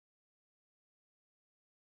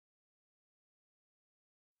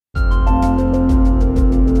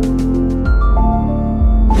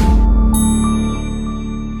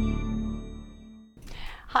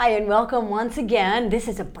Hi, and welcome once again. This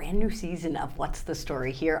is a brand new season of What's the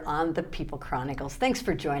Story here on the People Chronicles. Thanks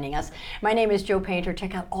for joining us. My name is Jo Painter.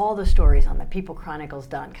 Check out all the stories on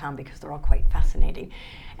thepeoplechronicles.com because they're all quite fascinating.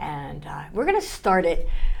 And we're going to start it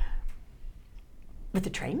with the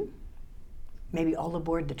train. Maybe all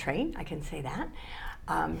aboard the train, I can say that.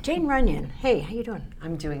 Jane Runyon, hey, how you doing?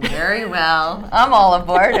 I'm doing very well. I'm all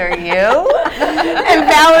aboard, are you? And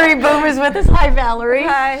Valerie Boom is with us. Hi, Valerie.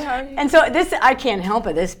 Hi, how are you? And so this, I can't help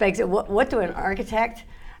it. This begs, what do an architect,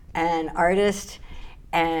 an artist,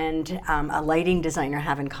 and a lighting designer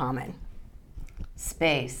have in common?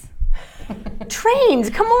 Space. Trains,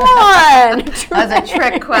 come on! That was a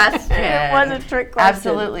trick question. It was a trick question.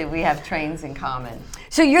 Absolutely, we have trains in common.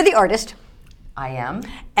 So you're the artist. I am.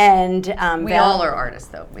 And we all are artists,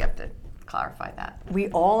 though. We have to clarify that. We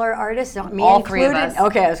all are artists, not me all included? Three of us.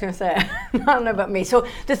 Okay, I was going to say, I don't know about me. So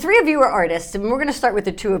the three of you are artists, and we're going to start with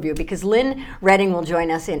the two of you because Lynn Redding will join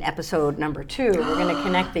us in episode number 2. We're going to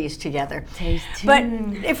connect these together. But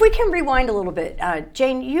if we can rewind a little bit,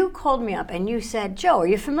 Jane, you called me up and you said, Jo, are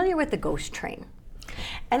you familiar with the ghost train?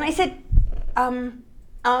 And I said,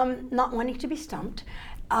 not wanting to be stumped.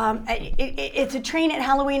 It's a train at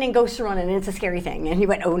Halloween and ghosts are on it, and it's a scary thing. And he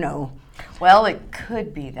went, oh no. Well, it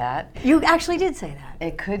could be that. You actually did say that.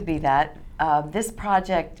 It could be that. This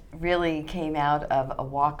project really came out of a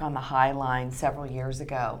walk on the High Line several years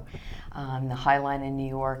ago. The High Line in New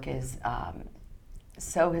York is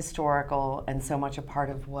so historical and so much a part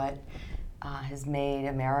of what has made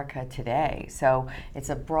America today. So it's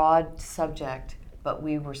a broad subject, but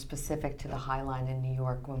we were specific to the High Line in New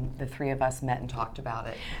York when the three of us met and talked about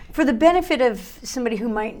it. For the benefit of somebody who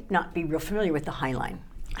might not be real familiar with the High Line,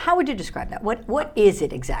 how would you describe that? What is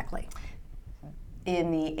it exactly?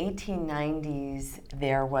 In the 1890s,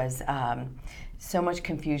 there was so much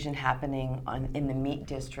confusion happening in the Meat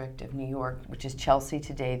District of New York, which is Chelsea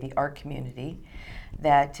today, the art community,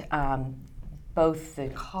 that both the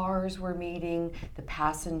cars were meeting, the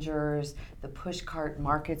passengers, the pushcart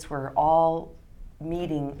markets were all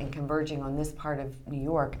meeting and converging on this part of New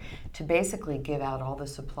York to basically give out all the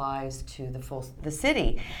supplies to the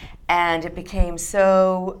city. And it became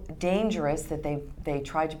so dangerous that they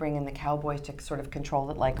tried to bring in the cowboys to sort of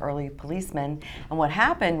control it like early policemen. And what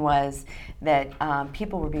happened was that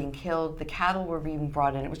people were being killed, the cattle were being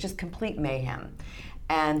brought in. It was just complete mayhem.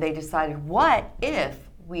 And they decided, what if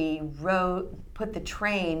we put the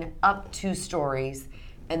train up 2 stories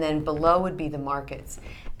and then below would be the markets?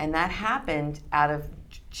 And that happened out of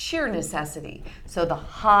sheer necessity. So the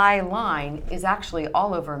High Line is actually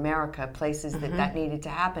all over America, places that needed to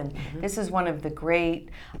happen. This is one of the great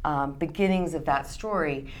beginnings of that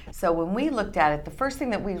story. So when we looked at it, the first thing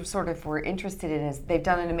that we sort of were interested in is they've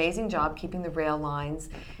done an amazing job keeping the rail lines,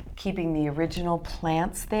 keeping the original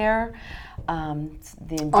plants there. On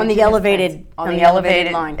the elevated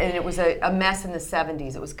line. And it was a mess in the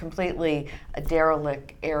 70s. It was completely a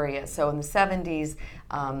derelict area. So in the 70s,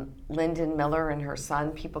 Lyndon Miller and her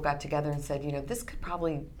son, people got together and said, this could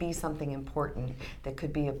probably be something important that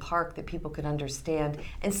could be a park that people could understand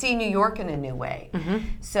and see New York in a new way.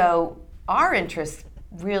 So our interest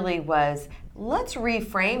really was, let's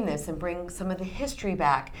reframe this and bring some of the history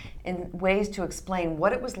back in ways to explain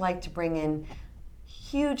what it was like to bring in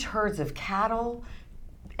huge herds of cattle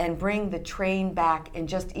and bring the train back in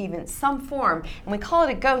just even some form. And we call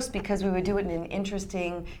it a ghost because we would do it in an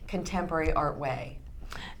interesting contemporary art way.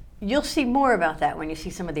 You'll see more about that when you see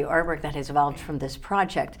some of the artwork that has evolved from this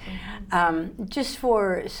project. Just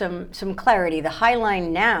for some clarity, the High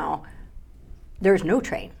Line now, there's no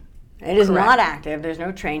train. It is Correct. not active. There's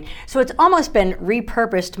no train. So it's almost been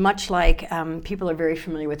repurposed, much like people are very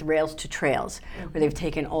familiar with rails to trails, where they've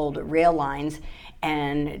taken old rail lines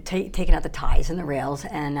and taken out the ties and the rails,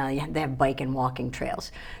 and they have bike and walking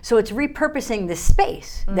trails. So it's repurposing the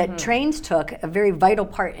space that trains took, a very vital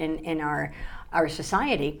part in our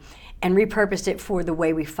society, and repurposed it for the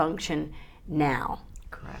way we function now.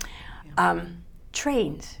 Correct.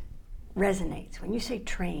 Trains resonates. When you say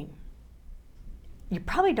train, you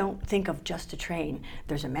probably don't think of just a train.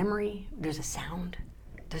 There's a memory, there's a sound,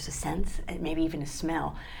 there's a sense, and maybe even a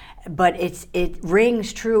smell. But it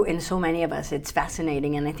rings true in so many of us. It's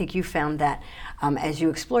fascinating, and I think you found that as you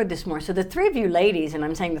explored this more. So the three of you ladies, and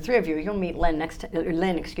I'm saying the three of you, you'll meet Lynn next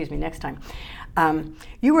time.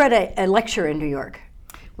 You were at a lecture in New York.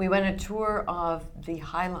 We went a tour of the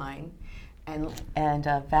High Line, and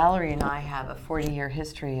Valerie and I have a 40-year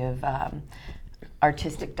history of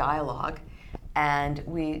artistic dialogue, and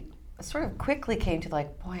we sort of quickly came to boy,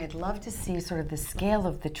 I'd love to see sort of the scale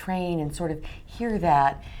of the train and sort of hear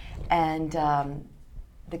that. And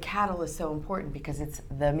the cattle is so important because it's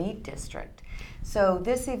the meat district. So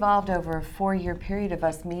this evolved over a 4-year period of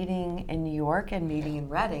us meeting in New York and meeting in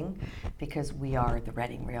Reading, because we are the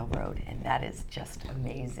Reading Railroad, and that is just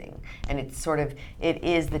amazing. And it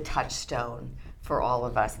is the touchstone for all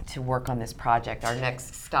of us to work on this project. Our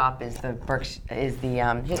next stop is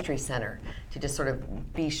the History Center, to just sort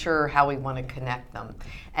of be sure how we want to connect them.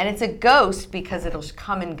 And it's a ghost because it'll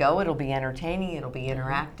come and go, it'll be entertaining, it'll be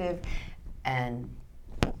interactive, and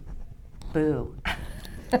boo.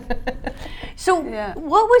 So,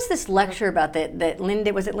 what was this lecture about that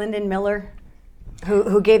Linda, was it Lyndon Miller,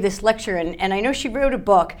 who gave this lecture? And I know she wrote a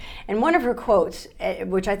book, and one of her quotes,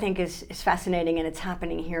 which I think is fascinating, and it's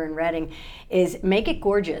happening here in Reading, is "Make it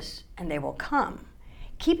gorgeous, and they will come.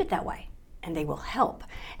 Keep it that way, and they will help."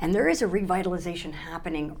 And there is a revitalization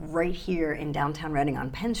happening right here in downtown Reading on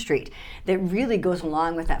Penn Street that really goes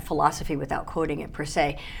along with that philosophy without quoting it per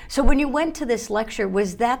se. So when you went to this lecture,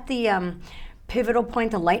 was that the pivotal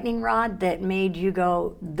point, the lightning rod that made you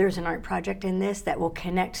go, there's an art project in this that will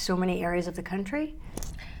connect so many areas of the country?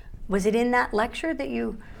 Was it in that lecture that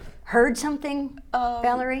you heard something,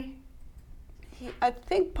 Valerie? I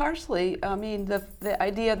think partially. I mean, the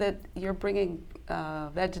idea that you're bringing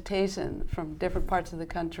vegetation from different parts of the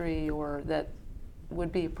country, or that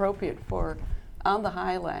would be appropriate for on the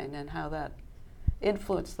High Line, and how that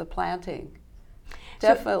influenced the planting.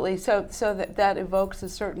 Definitely. So that evokes a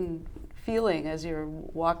certain feeling as you're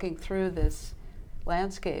walking through this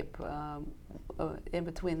landscape in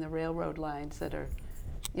between the railroad lines that are,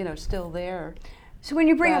 still there. So when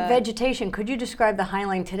you bring up vegetation, could you describe the High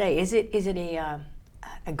Line today? Is it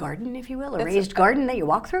a garden, if you will, a raised garden that you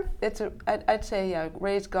walk through? I'd say a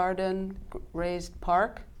raised garden, raised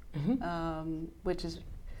park, which is,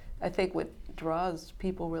 I think, what draws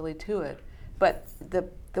people really to it. But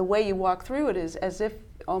the way you walk through it is as if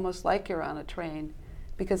almost like you're on a train,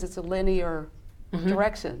 because it's a linear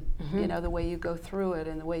direction. The way you go through it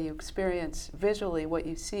and the way you experience visually what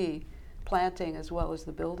you see, planting as well as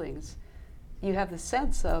the buildings. You have the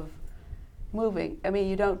sense of moving. I mean,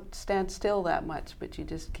 you don't stand still that much, but you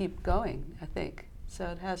just keep going, I think.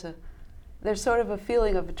 So there's sort of a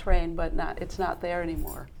feeling of a train, but it's not there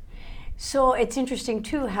anymore. So it's interesting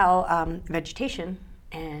too how vegetation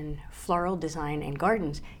and floral design and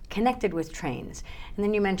gardens connected with trains. And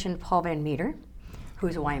then you mentioned Paul Van Meter,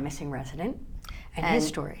 who's a Wyomissing resident, and his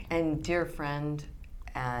story. And dear friend,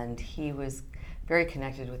 and he was very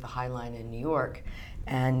connected with the High Line in New York,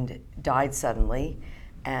 and died suddenly.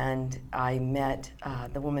 And I met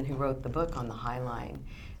the woman who wrote the book on the High Line,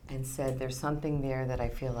 and said, there's something there that I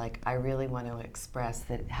feel like I really want to express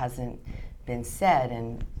that hasn't been said.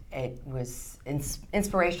 And it was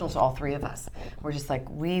inspirational to all three of us. We're just like,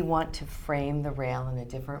 we want to frame the rail in a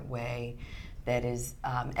different way that is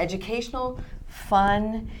educational,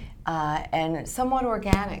 fun, and somewhat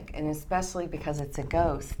organic, and especially because it's a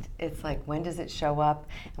ghost. It's like, when does it show up?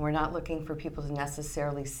 And we're not looking for people to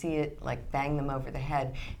necessarily see it, like bang them over the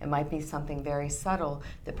head. It might be something very subtle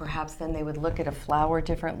that perhaps then they would look at a flower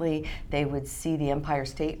differently. They would see the Empire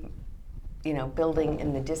State building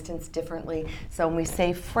in the distance differently. So when we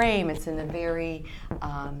say frame, it's in a very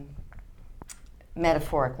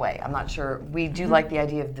metaphoric way. I'm not sure. We do like the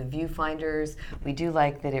idea of the viewfinders. We do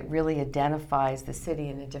like that it really identifies the city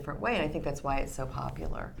in a different way, and I think that's why it's so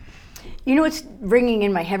popular. You know what's ringing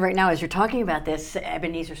in my head right now as you're talking about this?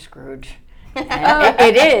 Ebenezer Scrooge.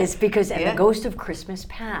 It is, because the ghost of Christmas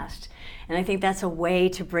Past. And I think that's a way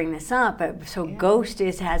to bring this up. So ghost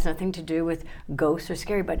has nothing to do with ghosts or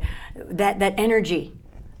scary, but that energy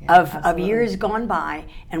of years gone by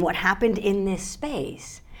and what happened in this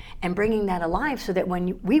space, and bringing that alive so that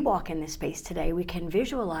when we walk in this space today, we can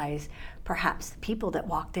visualize perhaps the people that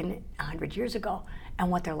walked in 100 years ago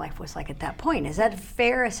and what their life was like at that point. Is that a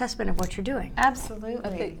fair assessment of what you're doing? Absolutely.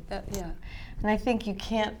 I think that, And I think you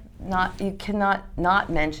cannot not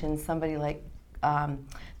mention somebody like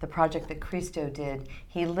the project that Christo did.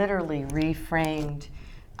 He literally reframed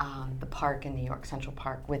the park in New York, Central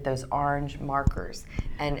Park, with those orange markers,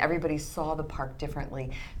 and everybody saw the park differently.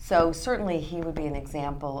 So certainly he would be an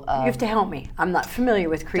example of... You have to help me. I'm not familiar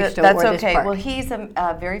with Christo That's or this okay. park. Well, he's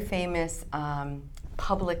a very famous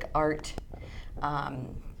public art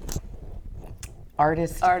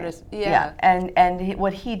artist. yeah. And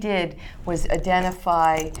what he did was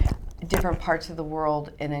identify different parts of the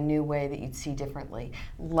world in a new way that you'd see differently.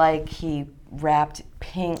 Like he wrapped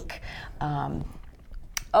pink...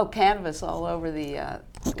 canvas all over the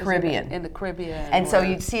Caribbean. In the Caribbean. And so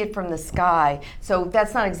you'd see it from the sky. So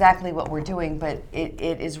that's not exactly what we're doing, but it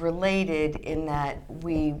is related in that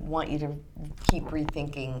we want you to keep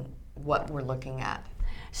rethinking what we're looking at.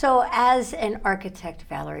 So as an architect,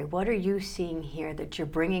 Valerie, what are you seeing here that you're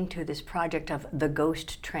bringing to this project of the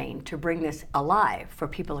Ghost Train to bring this alive for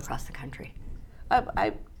people across the country?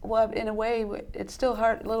 Well, in a way, it's still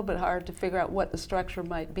a little bit hard to figure out what the structure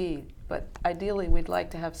might be. But ideally, we'd like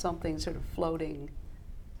to have something sort of floating,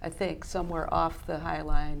 I think, somewhere off the High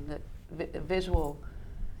Line, that visual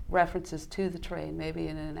references to the train, maybe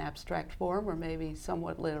in an abstract form or maybe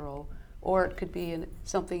somewhat literal. Or it could be in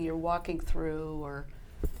something you're walking through, or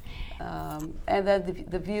and then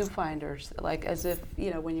the viewfinders, like as if,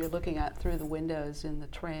 when you're looking out through the windows in the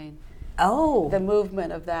train. Oh, The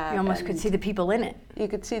movement of that. you almost could and see the people in it. You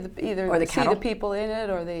could see either Or the see cattle. the people in it,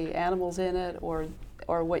 or the animals in it, or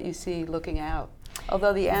what you see looking out.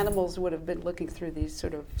 Although the animals would have been looking through these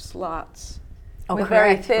sort of slots. Oh, with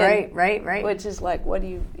very correct. thin, Right. Which is like, what do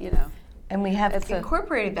you. And we have It's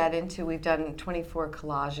incorporated that into, we've done 24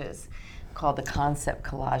 collages called the concept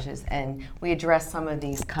collages, and we address some of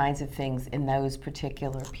these kinds of things in those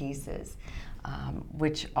particular pieces,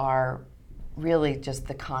 which are really just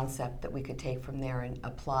the concept that we could take from there and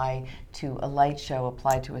apply to a light show,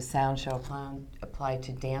 apply to a sound show, apply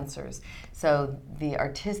to dancers. So the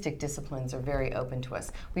artistic disciplines are very open to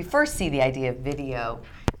us. We first see the idea of video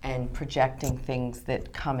and projecting things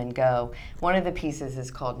that come and go. One of the pieces is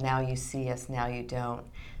called Now You See Us, Now You Don't.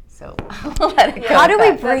 So I'll let it go. How do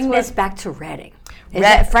we with that. bring this back to Reading?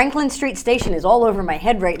 Franklin Street Station is all over my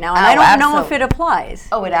head right now, and I don't know if it applies.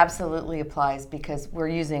 Oh, it absolutely applies, because we're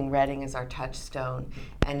using Reading as our touchstone,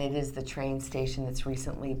 and it is the train station that's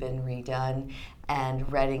recently been redone,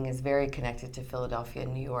 and Reading is very connected to Philadelphia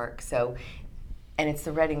and New York. So, and it's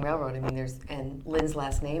the Reading Railroad. I mean, and Lynn's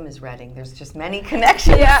last name is Reading. There's just many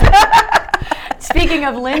connections. Speaking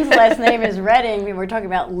of Lynn's last name is Reading, we were talking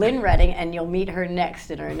about Lynn Reading, and you'll meet her next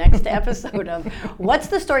in our next episode of What's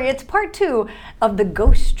the Story? It's part 2 of the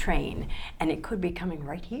Ghost Train, and it could be coming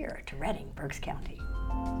right here to Reading, Berks County.